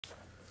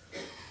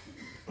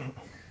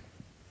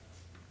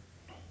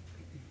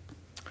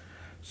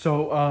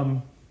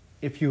So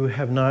if you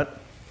have not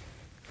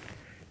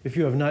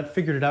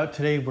figured it out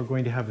today, we're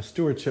going to have a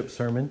stewardship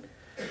sermon.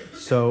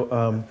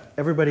 So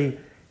everybody,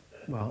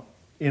 well,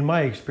 in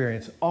my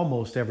experience,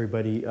 almost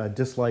everybody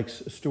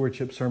dislikes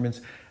stewardship sermons.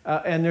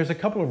 And there's a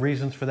couple of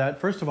reasons for that.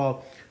 First of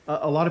all,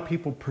 a lot of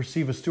people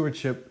perceive a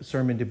stewardship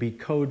sermon to be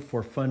code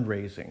for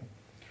fundraising.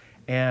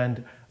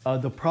 And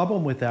the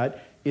problem with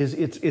that is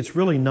it's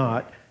really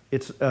not.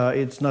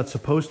 It's not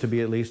supposed to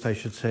be, at least I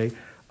should say.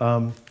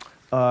 The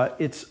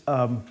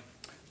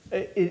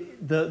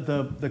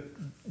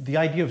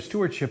idea of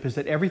stewardship is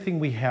that everything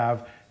we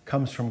have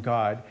comes from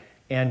God,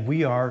 and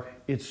we are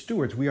its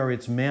stewards. We are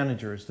its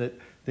managers. That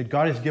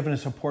God has given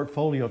us a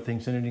portfolio of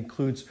things, and it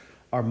includes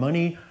our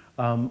money,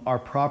 our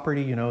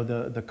property,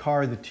 the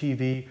car, the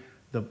TV,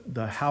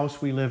 the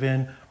house we live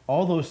in.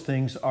 All those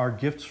things are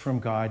gifts from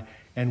God,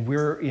 and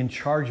we're in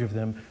charge of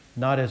them,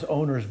 not as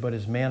owners but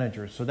as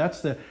managers. So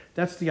that's the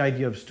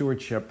idea of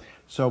stewardship.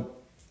 So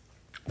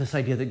this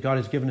idea that God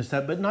has given us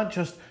that, but not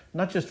just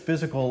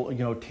physical,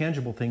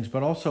 tangible things,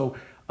 but also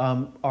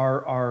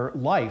our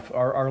life,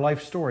 our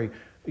life story,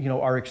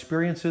 our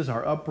experiences,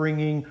 our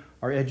upbringing,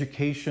 our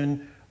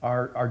education,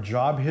 our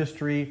job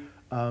history,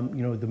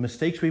 the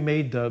mistakes we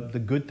made,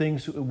 the good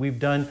things we've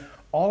done.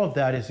 All of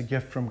that is a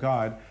gift from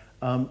God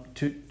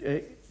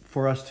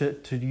for us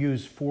to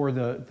use for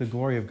the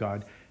glory of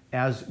God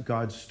as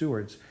God's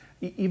stewards.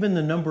 Even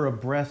the number of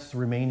breaths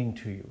remaining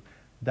to you.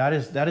 That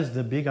is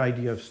the big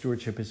idea of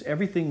stewardship, is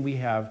everything we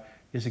have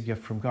is a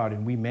gift from God,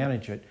 and we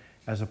manage it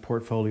as a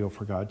portfolio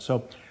for God.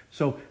 So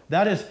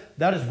that is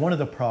one of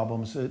the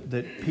problems,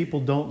 that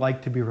people don't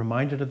like to be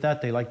reminded of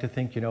that. They like to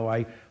think,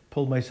 I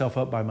pulled myself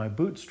up by my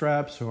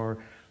bootstraps, or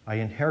I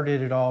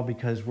inherited it all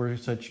because we're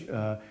such,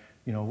 we're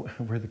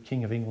the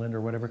king of England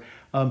or whatever,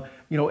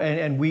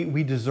 and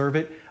we deserve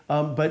it.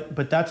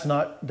 But that's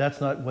not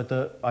what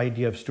the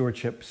idea of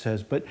stewardship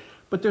says. But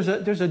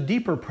there's a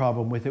deeper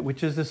problem with it,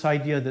 which is this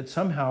idea that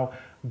somehow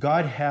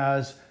God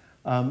has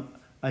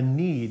a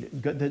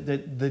need,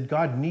 that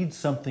God needs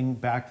something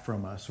back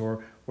from us,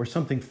 or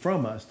something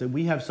from us, that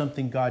we have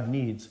something God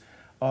needs,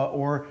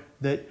 or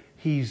that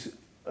He's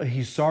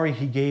sorry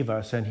He gave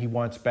us and He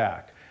wants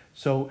back.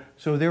 So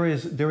there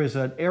is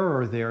an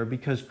error there,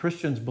 because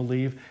Christians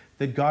believe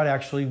that God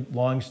actually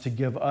longs to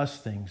give us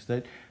things,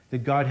 that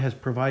God has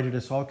provided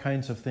us all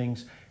kinds of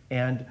things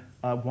and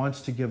wants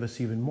to give us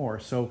even more.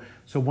 So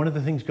one of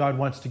the things God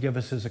wants to give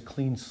us is a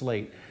clean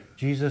slate.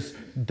 Jesus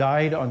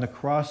died on the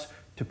cross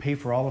to pay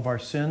for all of our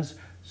sins,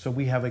 so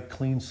we have a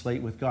clean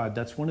slate with God.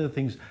 That's one of the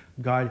things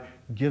God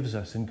gives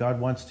us, and God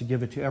wants to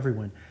give it to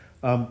everyone.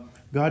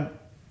 God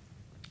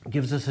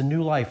gives us a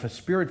new life, a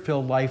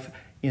spirit-filled life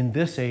in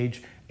this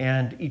age,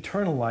 and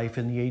eternal life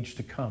in the age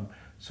to come.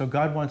 So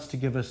God wants to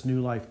give us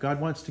new life.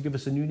 God wants to give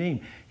us a new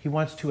name. He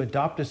wants to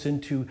adopt us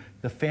into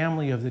the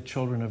family of the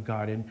children of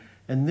God. And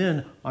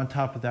then on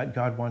top of that,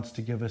 God wants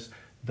to give us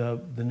the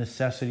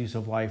necessities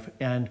of life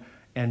and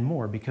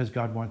more, because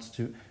God wants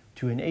to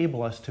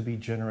enable us to be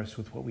generous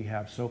with what we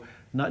have. So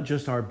not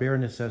just our bare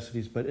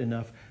necessities, but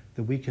enough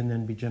that we can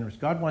then be generous.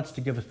 God wants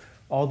to give us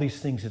all these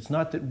things. It's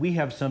not that we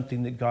have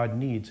something that God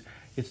needs.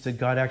 It's that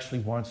God actually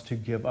wants to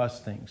give us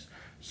things.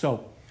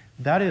 So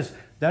that is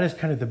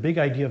kind of the big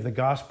idea of the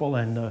gospel,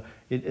 and the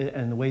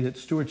way that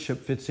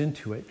stewardship fits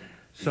into it.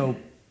 So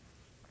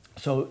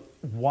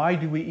why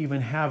do we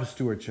even have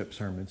stewardship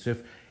sermons?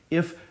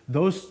 If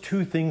those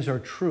two things are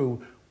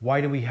true, why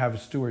do we have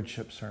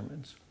stewardship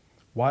sermons?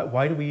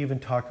 Why do we even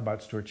talk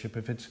about stewardship?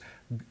 If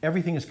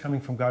everything is coming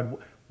from God,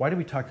 why do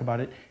we talk about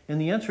it? And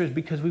the answer is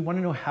because we want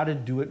to know how to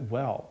do it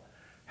well.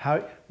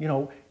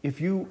 If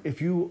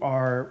you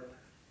are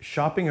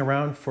shopping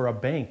around for a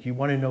bank, you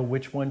want to know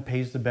which one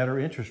pays the better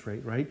interest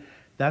rate, right?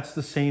 That's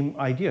the same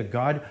idea.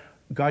 God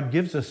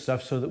gives us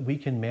stuff so that we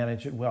can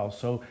manage it well.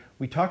 So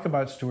we talk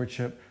about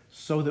stewardship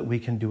so that we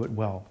can do it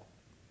well.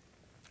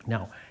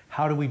 Now,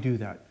 how do we do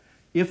that?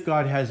 If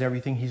God has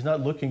everything, He's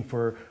not looking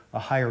for a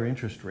higher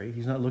interest rate.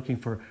 He's not looking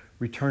for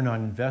return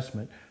on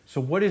investment.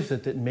 So what is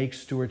it that makes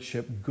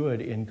stewardship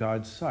good in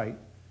God's sight?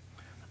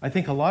 I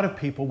think a lot of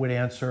people would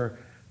answer,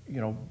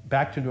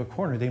 backed into a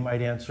corner, they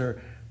might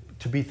answer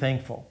to be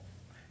thankful.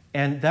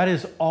 And that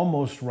is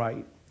almost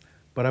right.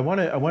 But I want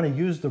to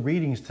use the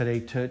readings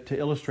today to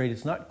illustrate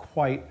it's not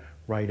quite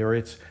right, or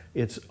it's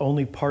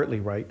only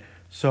partly right.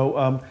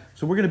 So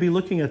we're going to be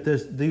looking at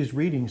these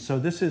readings. So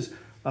this is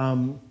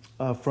from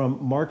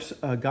Mark's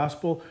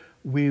Gospel.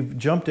 We've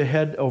jumped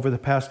ahead over the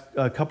past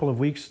couple of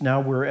weeks.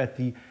 Now we're at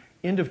the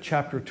end of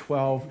chapter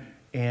 12,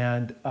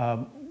 and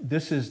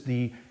this is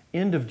the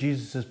end of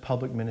Jesus'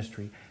 public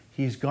ministry.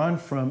 He's gone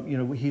from,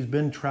 he's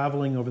been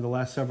traveling over the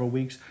last several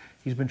weeks.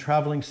 He's been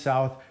traveling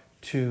south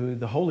to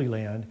the Holy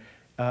Land,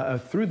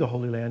 through the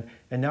Holy Land,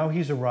 and now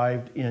he's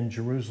arrived in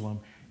Jerusalem,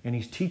 and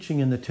he's teaching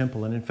in the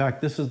temple. And in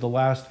fact, this is the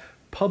last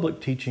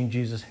public teaching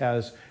Jesus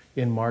has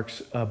in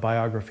Mark's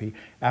biography.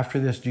 After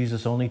this,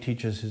 Jesus only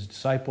teaches his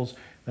disciples,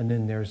 and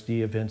then there's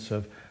the events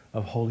of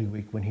Holy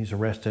Week when he's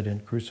arrested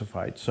and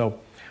crucified. So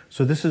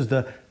this is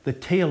the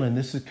tail end.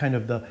 This is kind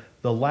of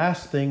the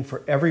last thing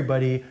for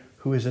everybody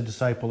who is a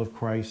disciple of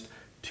Christ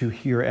to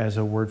hear as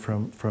a word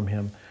from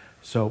him.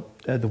 So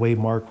the way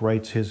Mark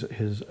writes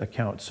his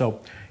account.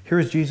 So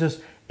here's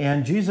Jesus,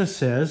 and Jesus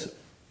says,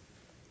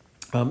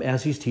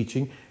 as he's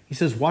teaching, he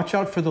says, watch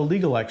out for the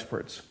legal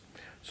experts.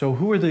 So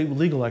who are the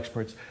legal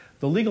experts?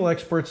 The legal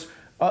experts,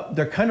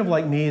 they're kind of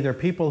like me. They're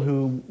people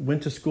who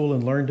went to school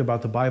and learned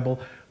about the Bible,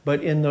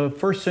 but in the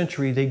first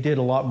century, they did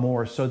a lot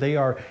more. So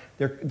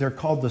they're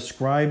called the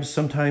scribes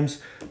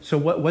sometimes. So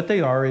what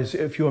they are is,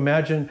 if you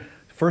imagine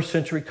first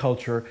century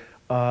culture,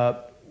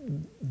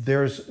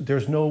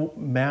 there's no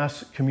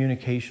mass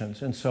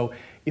communications. And so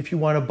if you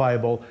want a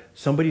Bible,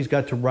 somebody's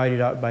got to write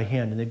it out by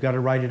hand, and they've got to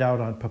write it out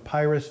on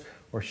papyrus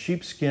or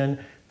sheepskin.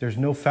 There's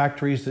no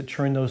factories that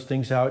churn those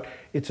things out.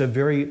 It's a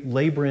very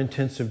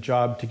labor-intensive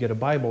job to get a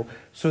Bible.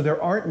 So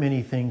there aren't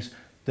many things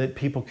that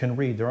people can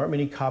read. There aren't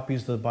many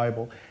copies of the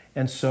Bible.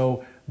 And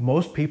so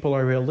most people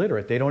are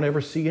illiterate. They don't ever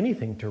see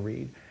anything to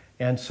read.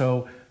 And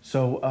so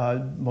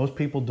most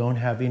people don't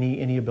have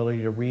any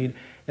ability to read.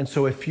 And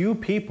so a few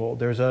people,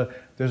 there's a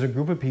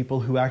group of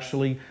people who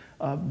actually,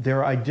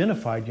 they're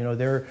identified,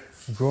 they're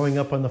growing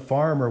up on the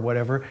farm or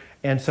whatever,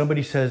 and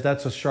somebody says,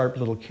 that's a sharp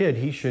little kid,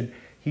 he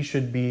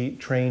should be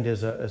trained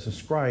as a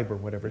scribe or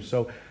whatever.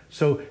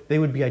 So they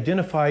would be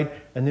identified,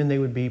 and then they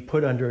would be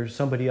put under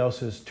somebody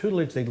else's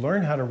tutelage. They'd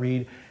learn how to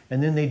read,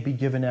 and then they'd be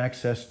given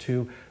access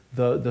to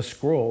the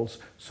scrolls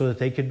so that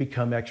they could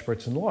become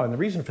experts in law. And the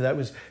reason for that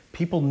was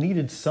people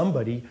needed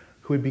somebody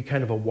who would be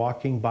kind of a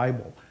walking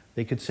Bible.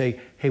 They could say,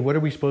 hey, what are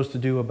we supposed to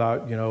do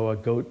about, a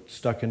goat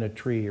stuck in a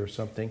tree or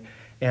something?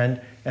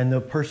 And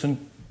the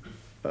person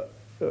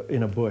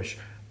in a bush.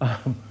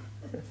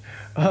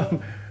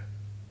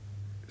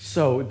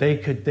 So they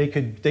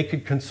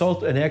could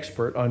consult an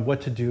expert on what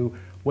to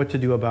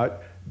do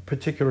about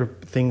particular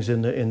things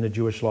in the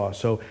Jewish law.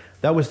 So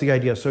that was the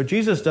idea. So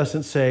Jesus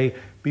doesn't say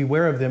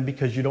beware of them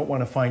because you don't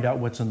want to find out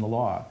what's in the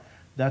law.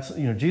 That's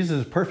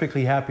Jesus is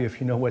perfectly happy if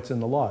you know what's in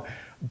the law.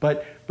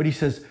 But he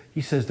says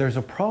there's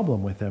a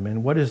problem with them.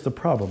 And what is the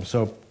problem?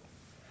 So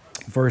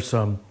verse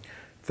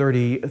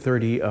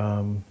 30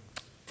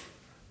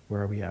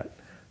 where are we at?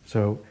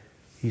 So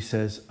he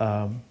says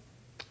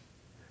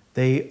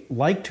they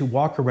like to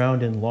walk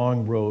around in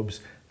long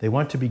robes. They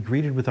want to be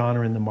greeted with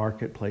honor in the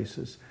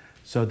marketplaces.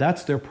 So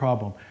that's their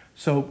problem.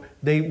 So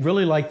they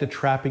really like the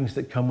trappings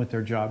that come with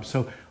their job.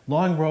 So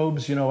long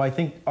robes, I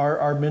think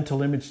our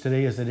mental image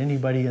today is that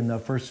anybody in the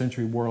first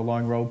century wore a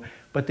long robe,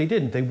 but they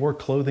didn't. They wore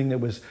clothing that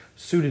was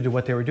suited to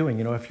what they were doing.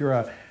 If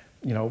you're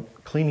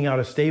cleaning out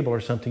a stable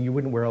or something, you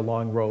wouldn't wear a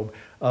long robe.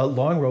 A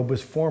long robe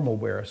was formal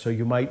wear, so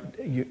you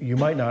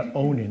might not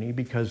own any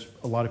because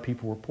a lot of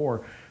people were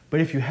poor. But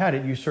if you had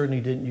it, you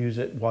certainly didn't use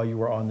it while you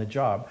were on the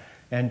job.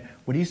 And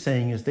what he's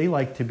saying is they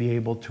like to be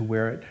able to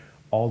wear it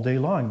all day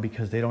long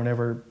because they don't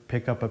ever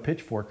pick up a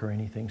pitchfork or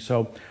anything.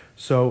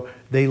 So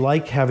they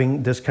like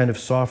having this kind of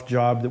soft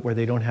job where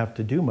they don't have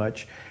to do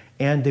much,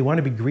 and they want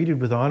to be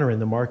greeted with honor in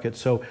the market.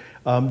 So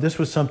this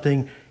was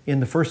something in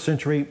the first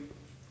century.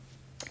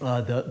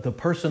 The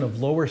person of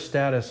lower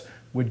status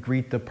would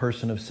greet the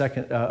person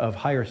of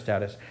higher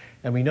status,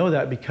 and we know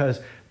that because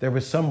there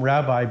was some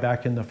rabbi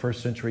back in the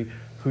first century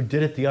who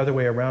did it the other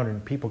way around,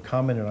 and people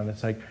commented on it.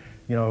 It's like,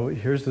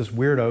 here's this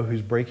weirdo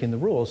who's breaking the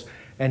rules,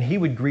 and he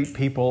would greet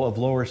people of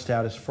lower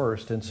status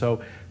first. And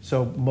so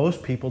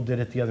most people did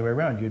it the other way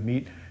around. You'd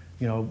meet,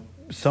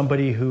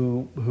 somebody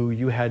who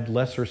you had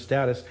lesser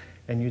status,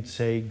 and you'd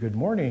say, good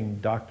morning,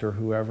 doctor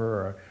whoever,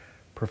 or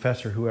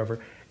professor whoever.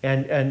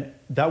 And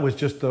that was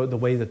just the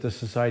way that the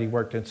society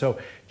worked. And so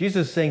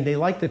Jesus is saying they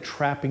like the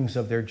trappings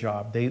of their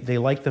job. They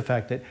like the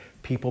fact that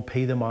people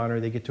pay them honor.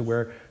 They get to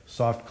wear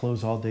soft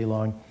clothes all day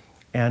long.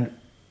 And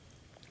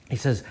he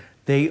says,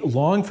 they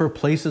long for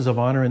places of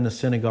honor in the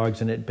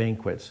synagogues and at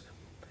banquets.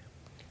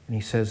 And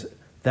he says,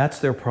 that's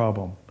their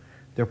problem.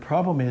 Their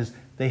problem is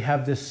they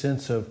have this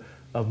sense of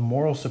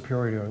moral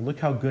superiority. Look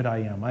how good I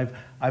am.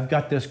 I've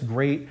got this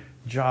great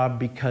job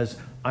because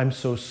I'm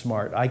so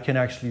smart. I can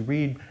actually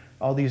read.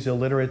 All these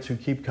illiterates who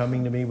keep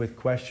coming to me with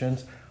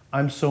questions,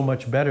 I'm so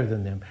much better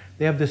than them.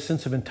 They have this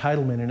sense of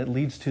entitlement, and it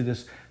leads to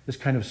this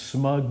kind of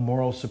smug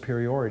moral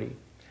superiority.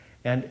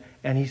 And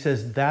he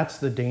says that's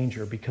the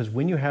danger, because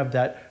when you have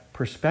that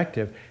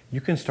perspective,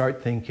 you can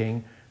start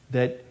thinking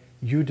that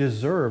you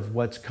deserve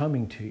what's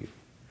coming to you,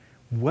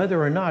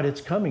 whether or not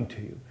it's coming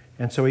to you.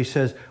 And so he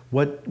says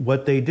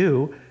what they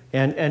do,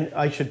 and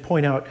I should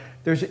point out,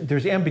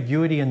 there's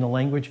ambiguity in the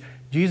language.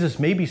 Jesus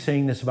may be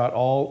saying this about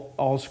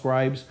all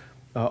scribes,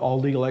 all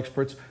legal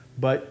experts,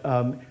 but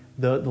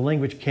the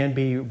language can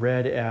be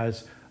read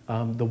as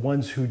the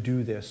ones who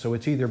do this. So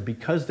it's either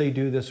because they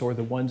do this or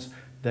the ones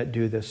that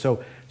do this.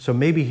 So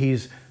maybe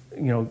he's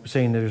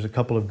saying that there's a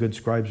couple of good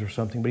scribes or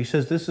something, but he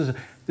says this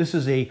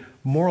is a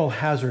moral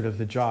hazard of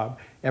the job.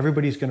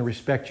 Everybody's going to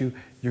respect you.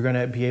 You're going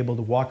to be able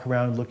to walk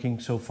around looking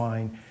so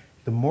fine.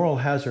 The moral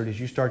hazard is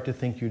you start to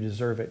think you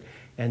deserve it.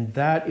 And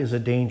that is a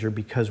danger,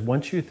 because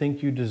once you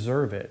think you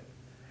deserve it,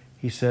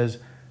 he says,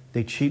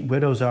 they cheat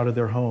widows out of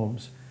their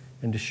homes,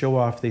 and to show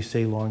off, they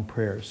say long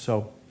prayers.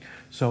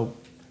 So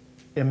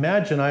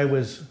imagine I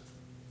was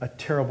a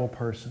terrible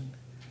person.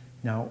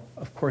 Now,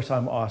 of course,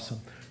 I'm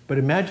awesome. But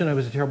imagine I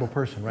was a terrible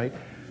person, right?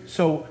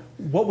 So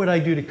what would I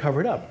do to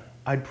cover it up?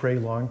 I'd pray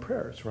long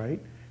prayers, right?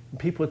 And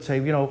people would say,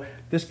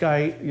 this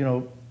guy,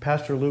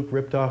 Pastor Luke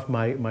ripped off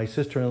my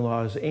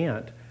sister-in-law's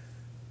aunt,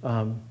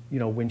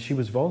 when she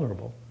was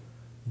vulnerable.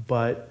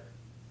 But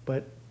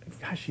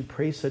gosh, he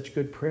prays such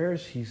good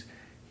prayers. He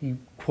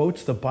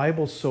quotes the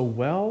Bible so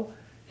well.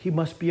 He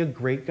must be a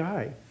great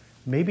guy.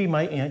 Maybe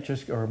my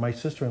my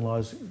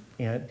sister-in-law's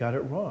aunt got it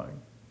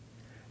wrong.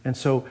 And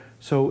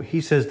so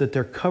he says that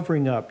they're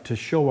covering up to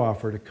show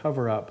off or to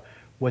cover up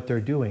what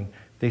they're doing.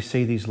 They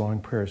say these long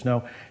prayers.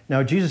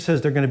 Now Jesus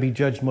says they're going to be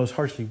judged most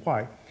harshly.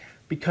 Why?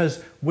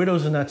 Because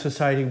widows in that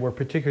society were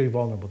particularly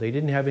vulnerable. They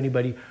didn't have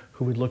anybody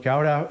who would look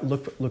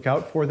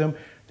out for them.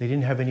 They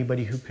didn't have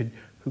anybody who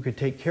could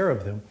take care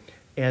of them.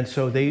 And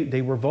so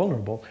they were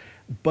vulnerable.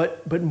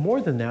 But more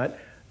than that,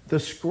 the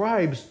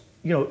scribes,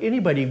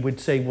 anybody would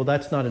say, well,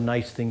 that's not a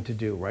nice thing to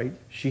do, right?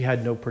 She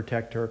had no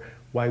protector.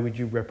 Why would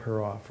you rip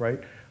her off,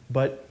 right?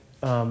 But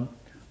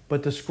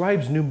the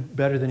scribes knew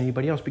better than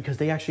anybody else because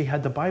they actually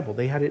had the Bible.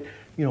 They had it,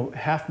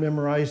 half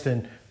memorized,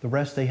 and the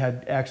rest they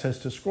had access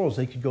to scrolls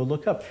they could go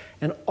look up.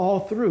 And all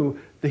through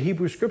the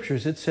Hebrew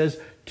Scriptures, it says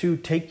to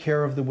take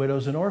care of the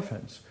widows and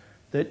orphans.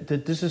 That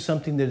this is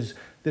something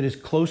that is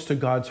close to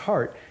God's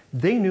heart.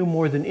 They knew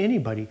more than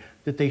anybody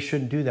that they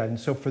shouldn't do that. And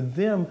so for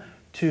them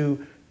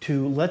to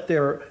let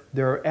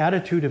their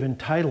attitude of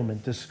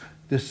entitlement,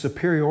 this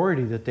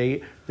superiority that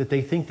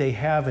they think they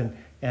have,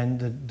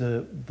 and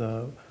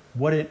the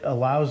what it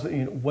allows,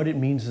 what it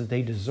means that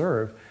they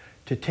deserve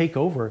to take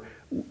over,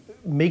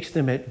 makes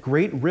them at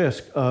great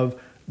risk of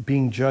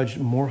being judged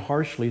more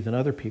harshly than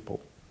other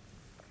people.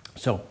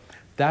 So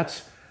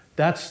that's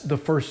the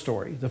first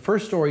story. The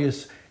first story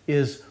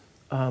is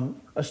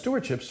a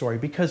stewardship story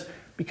because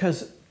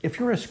if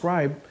you're a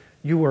scribe,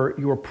 you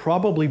were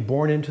probably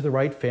born into the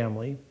right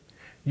family.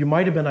 You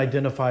might have been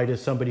identified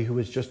as somebody who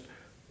was just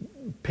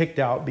picked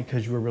out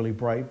because you were really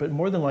bright, but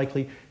more than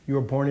likely you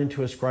were born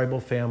into a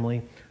scribal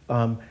family.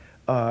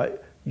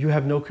 You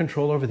have no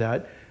control over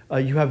that.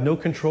 You have no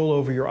control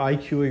over your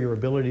IQ or your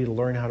ability to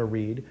learn how to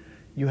read.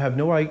 You have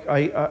no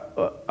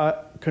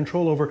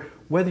control over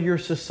whether your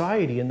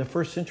society in the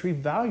first century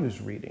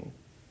values reading,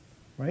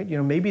 right?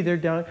 Maybe they're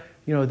down,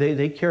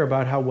 they care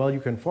about how well you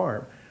can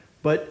farm,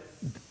 but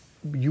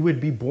you would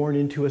be born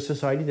into a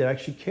society that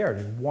actually cared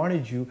and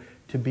wanted you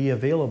to be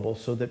available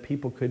so that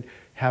people could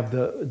have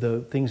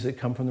the things that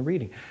come from the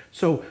reading.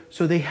 So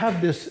they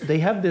have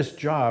this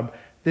job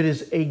that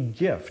is a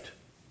gift,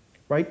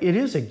 right? It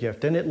is a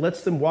gift, and it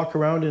lets them walk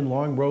around in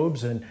long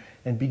robes and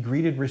be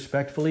greeted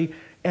respectfully.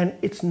 And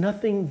it's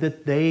nothing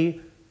that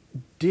they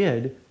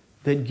did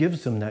that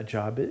gives them that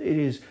job. It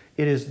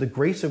is the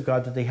grace of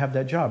God that they have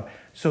that job.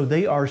 So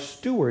they are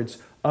stewards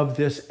of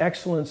this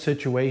excellent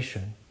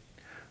situation,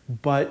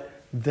 but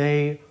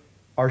they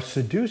are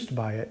seduced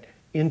by it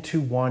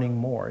into wanting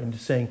more, into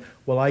saying,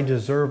 well, I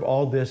deserve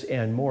all this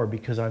and more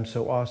because I'm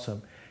so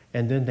awesome.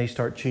 And then they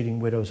start cheating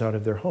widows out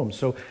of their homes.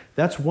 So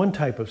that's one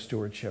type of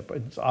stewardship.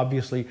 It's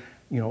obviously,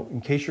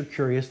 in case you're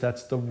curious,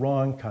 that's the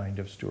wrong kind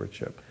of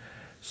stewardship.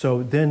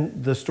 So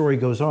then the story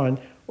goes on,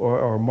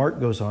 or Mark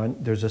goes on.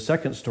 There's a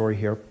second story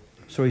here.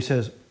 So he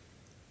says,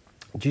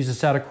 Jesus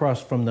sat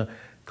across from the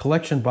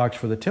collection box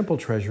for the temple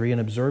treasury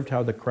and observed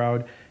how the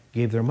crowd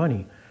gave their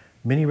money.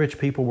 Many rich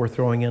people were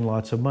throwing in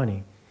lots of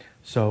money.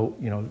 So,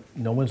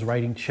 no one's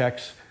writing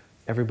checks.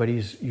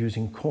 Everybody's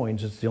using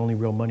coins. It's the only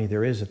real money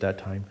there is at that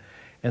time.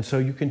 And so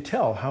you can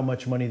tell how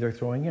much money they're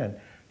throwing in.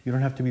 You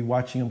don't have to be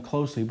watching them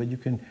closely, but you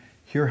can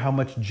hear how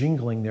much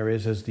jingling there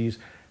is as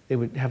they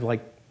would have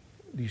like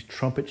these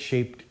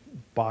trumpet-shaped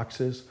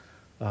boxes.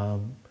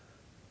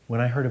 When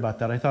I heard about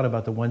that, I thought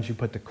about the ones you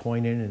put the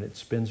coin in and it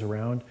spins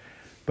around.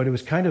 But it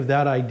was kind of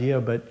that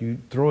idea, but you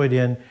throw it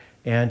in,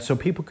 and so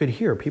people could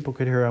hear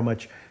how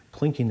much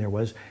clinking there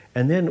was.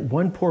 And then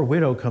one poor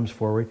widow comes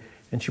forward,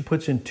 and she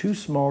puts in 2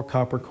 small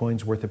copper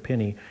coins worth a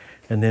penny.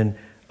 And then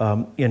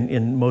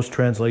in most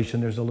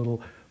translation, there's a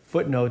little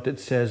footnote that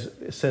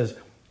says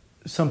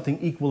something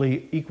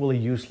equally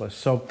useless.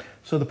 So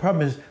the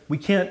problem is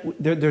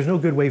there's no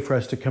good way for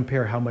us to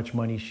compare how much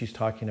money she's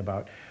talking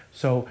about.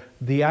 So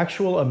the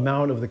actual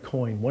amount of the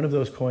coin, one of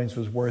those coins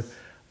was worth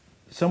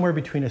somewhere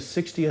between a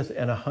 60th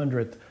and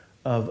 100th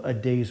of a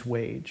day's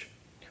wage.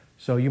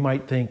 So you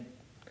might think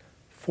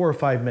 4 or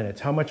 5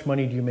 minutes. How much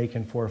money do you make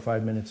in 4 or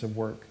 5 minutes of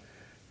work?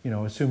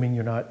 Assuming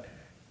you're not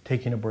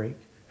taking a break.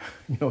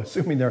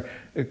 Assuming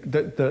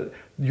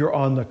you're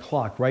on the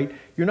clock, right?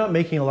 You're not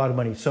making a lot of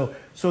money. So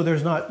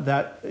there's not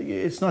that,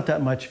 it's not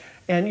that much.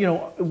 And,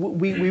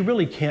 we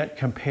really can't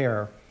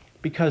compare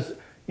because,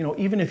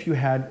 even if you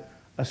had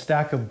a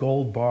stack of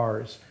gold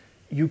bars,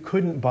 you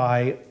couldn't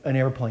buy an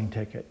airplane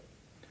ticket,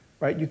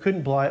 right? You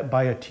couldn't buy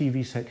a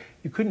TV set.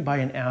 You couldn't buy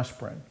an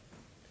aspirin.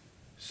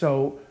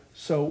 So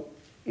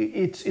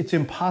it's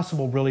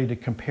impossible really to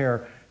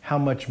compare how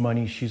much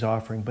money she's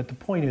offering. But the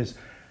point is,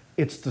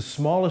 it's the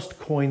smallest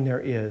coin there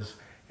is,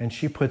 and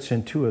she puts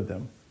in 2 of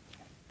them.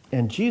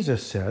 And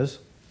Jesus says,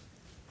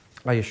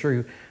 I assure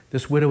you,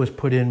 This widow has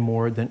put in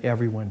more than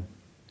everyone.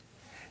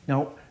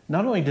 Now,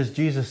 not only does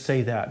Jesus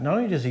say that, not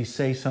only does he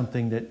say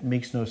something that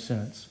makes no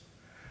sense,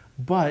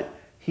 but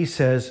he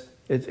says,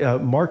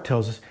 Mark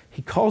tells us,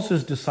 he calls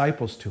his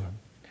disciples to him.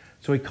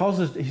 So he calls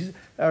us,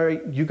 all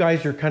right, you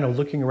guys are kind of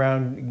looking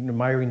around,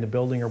 admiring the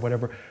building or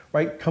whatever,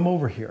 right? Come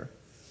over here,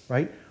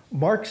 right?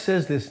 Mark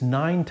says this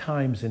 9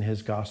 times in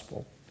his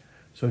gospel.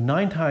 So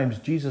 9 times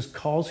Jesus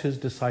calls his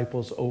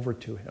disciples over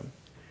to him.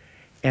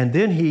 And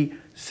then he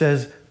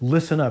says,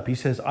 listen up. He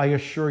says, I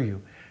assure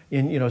you.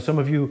 In some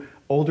of you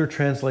older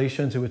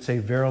translations, it would say,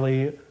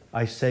 verily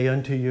I say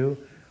unto you,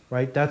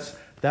 right? That's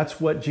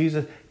what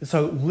Jesus,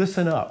 so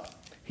listen up.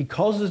 He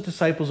calls his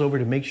disciples over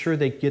to make sure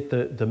they get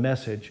the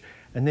message.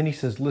 And then he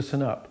says,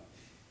 listen up.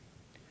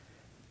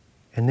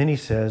 And then he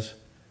says,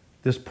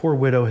 this poor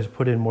widow has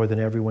put in more than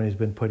everyone who's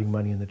been putting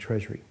money in the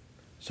treasury.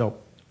 So,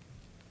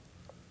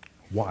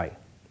 why?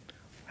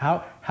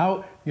 How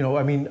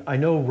I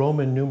know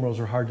Roman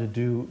numerals are hard to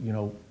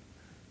do,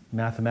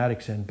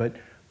 mathematics in,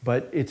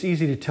 but it's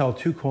easy to tell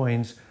 2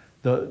 coins.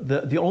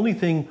 The only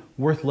thing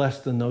worth less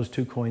than those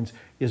 2 coins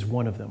is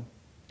one of them.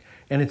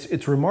 And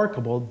it's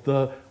remarkable.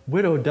 The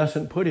widow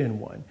doesn't put in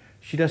 1.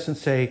 She doesn't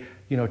say,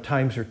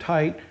 times are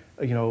tight,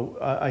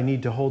 I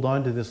need to hold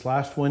on to this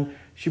last one.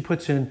 She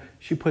puts in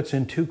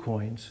 2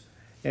 coins,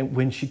 and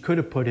when she could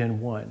have put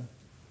in 1.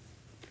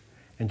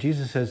 And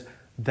Jesus says,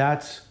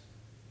 that's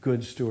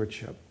good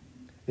stewardship.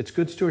 It's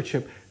good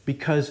stewardship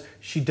because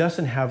she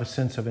doesn't have a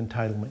sense of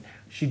entitlement.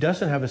 She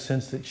doesn't have a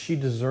sense that she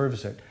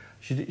deserves it.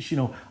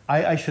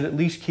 I should at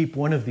least keep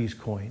one of these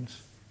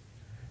coins.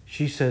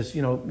 She says,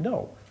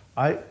 no,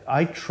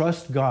 I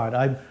trust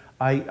God.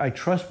 I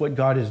trust what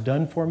God has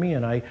done for me,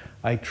 and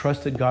I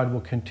trust that God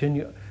will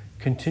continue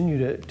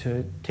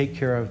to take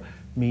care of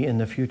me in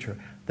the future.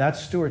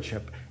 That's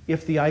stewardship.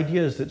 If the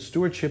idea is that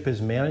stewardship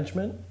is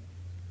managing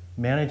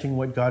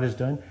what God has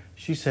done,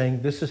 she's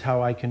saying, this is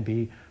how I can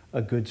be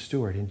a good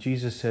steward. And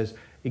Jesus says,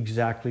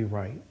 exactly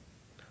right.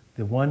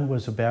 The one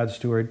was a bad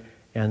steward,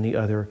 and the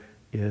other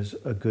is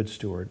a good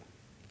steward.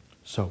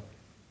 So,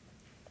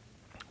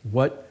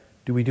 what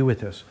do we do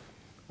with this?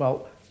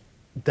 Well,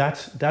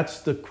 that's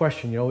the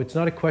question. It's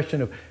not a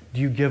question of,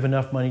 do you give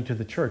enough money to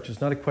the church?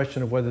 It's not a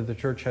question of whether the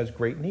church has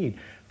great need.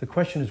 The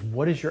question is,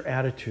 what is your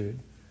attitude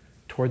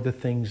toward the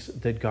things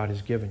that God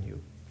has given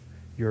you?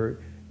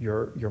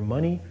 Your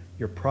money,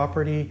 your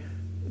property,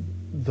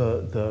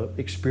 the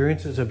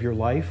experiences of your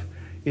life.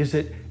 Is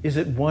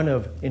it one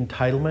of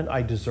entitlement?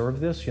 I deserve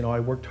this. I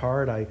worked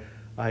hard.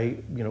 I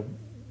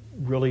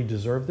really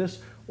deserve this.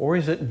 Or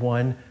is it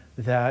one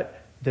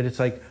that it's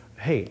like,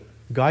 hey,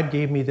 God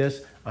gave me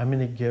this. I'm going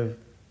to give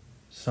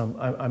some.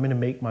 I'm going to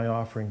make my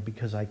offering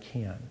because I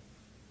can.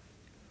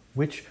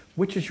 Which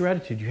is your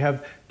attitude? Do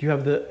you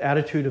have the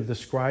attitude of the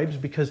scribes?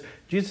 Because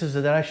Jesus says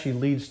that actually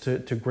leads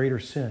to greater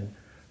sin.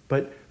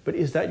 But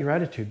is that your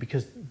attitude?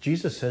 Because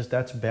Jesus says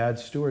that's bad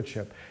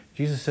stewardship.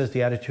 Jesus says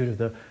the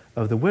attitude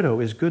of the widow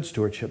is good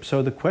stewardship.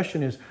 So the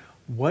question is,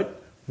 what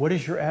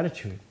is your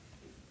attitude?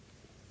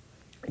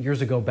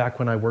 Years ago, back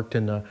when I worked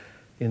in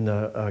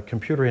the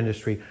computer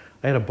industry,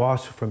 I had a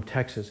boss from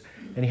Texas,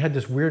 and he had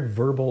this weird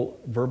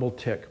verbal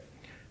tick.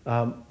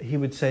 He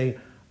would say,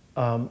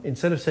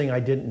 instead of saying I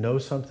didn't know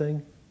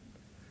something,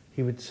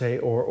 he would say,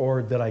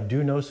 or that I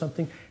do know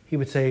something, he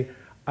would say,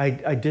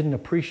 I didn't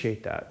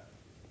appreciate that,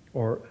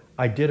 or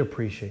I did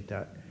appreciate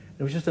that.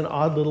 It was just an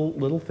odd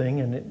little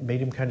thing, and it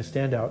made him kind of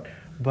stand out.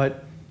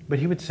 But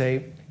he would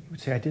say,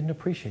 I didn't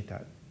appreciate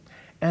that.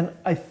 And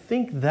I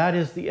think that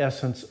is the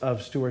essence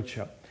of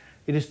stewardship.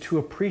 It is to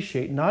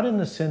appreciate, not in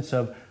the sense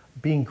of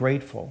being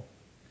grateful,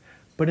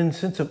 but in the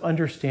sense of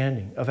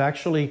understanding, of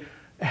actually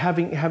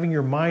having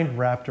your mind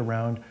wrapped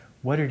around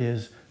what it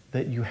is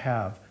that you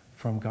have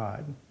from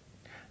God.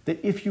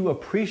 That if you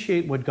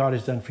appreciate what God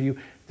has done for you,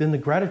 then the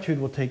gratitude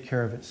will take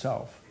care of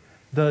itself.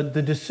 The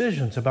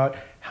decisions about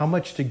how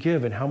much to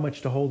give and how much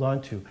to hold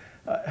on to,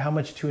 how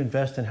much to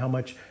invest and how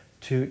much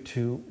to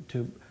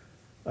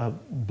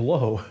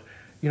blow,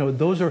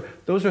 those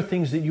are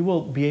things that you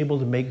will be able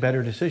to make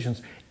better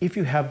decisions if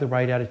you have the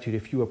right attitude,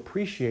 if you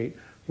appreciate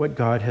what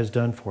God has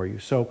done for you.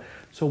 So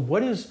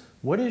what is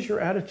your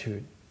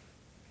attitude?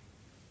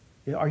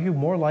 Are you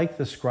more like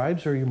the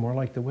scribes, or are you more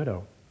like the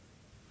widow?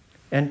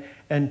 And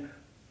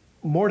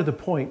more to the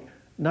point,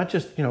 not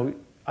just,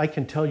 I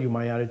can tell you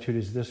my attitude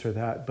is this or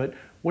that, but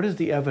what is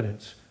the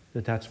evidence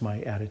that that's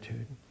my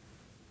attitude?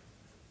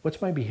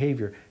 What's my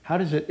behavior? How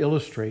does it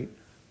illustrate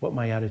what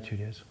my attitude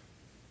is?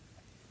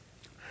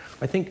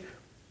 I think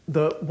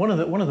one of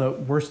the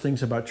worst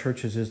things about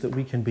churches is that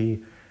we can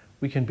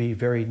be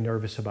very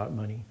nervous about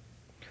money.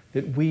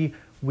 That we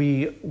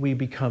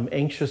become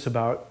anxious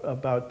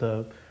about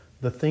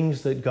the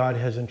things that God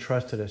has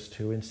entrusted us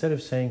to, instead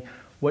of saying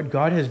what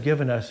God has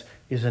given us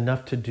is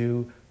enough to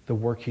do the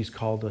work He's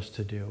called us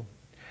to do.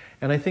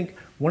 And I think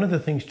one of the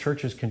things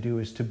churches can do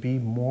is to be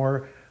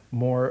more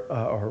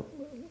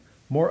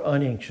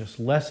unanxious,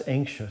 less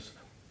anxious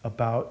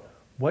about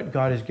what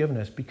God has given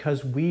us,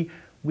 because we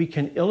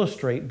can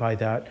illustrate by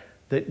that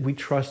that we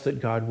trust that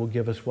God will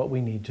give us what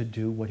we need to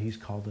do what He's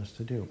called us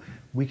to do.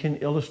 We can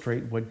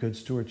illustrate what good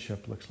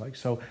stewardship looks like.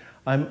 So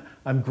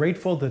I'm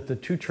grateful that the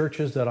two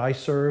churches that I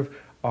serve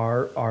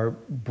are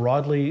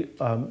broadly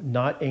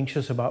not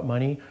anxious about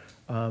money.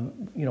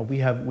 We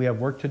have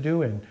work to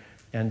do,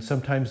 and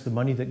sometimes the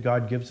money that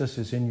God gives us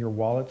is in your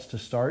wallets to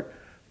start,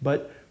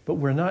 but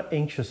we're not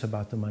anxious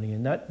about the money,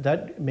 and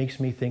that makes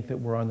me think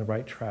that we're on the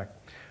right track.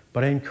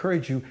 But I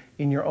encourage you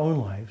in your own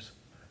lives,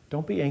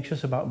 don't be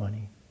anxious about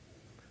money,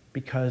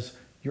 because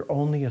you're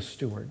only a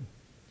steward,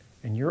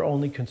 and your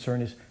only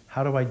concern is,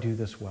 how do I do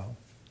this well?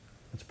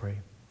 Let's pray.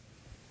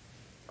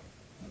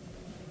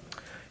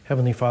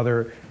 Heavenly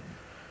Father,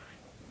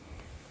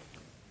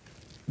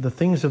 the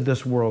things of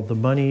this world, the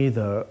money,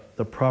 the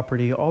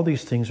property, all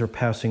these things are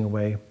passing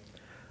away,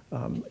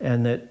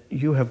 and that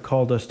you have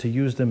called us to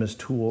use them as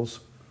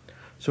tools.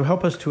 So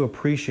help us to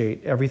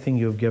appreciate everything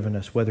you have given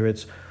us, whether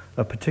it's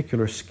a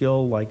particular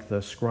skill like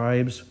the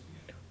scribes,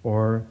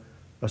 or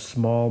a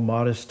small,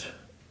 modest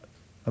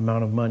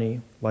amount of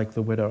money like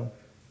the widow.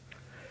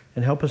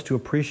 And help us to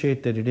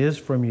appreciate that it is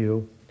from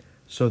you,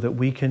 so that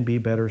we can be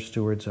better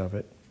stewards of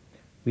it.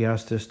 We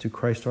ask this through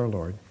Christ our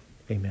Lord.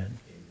 Amen.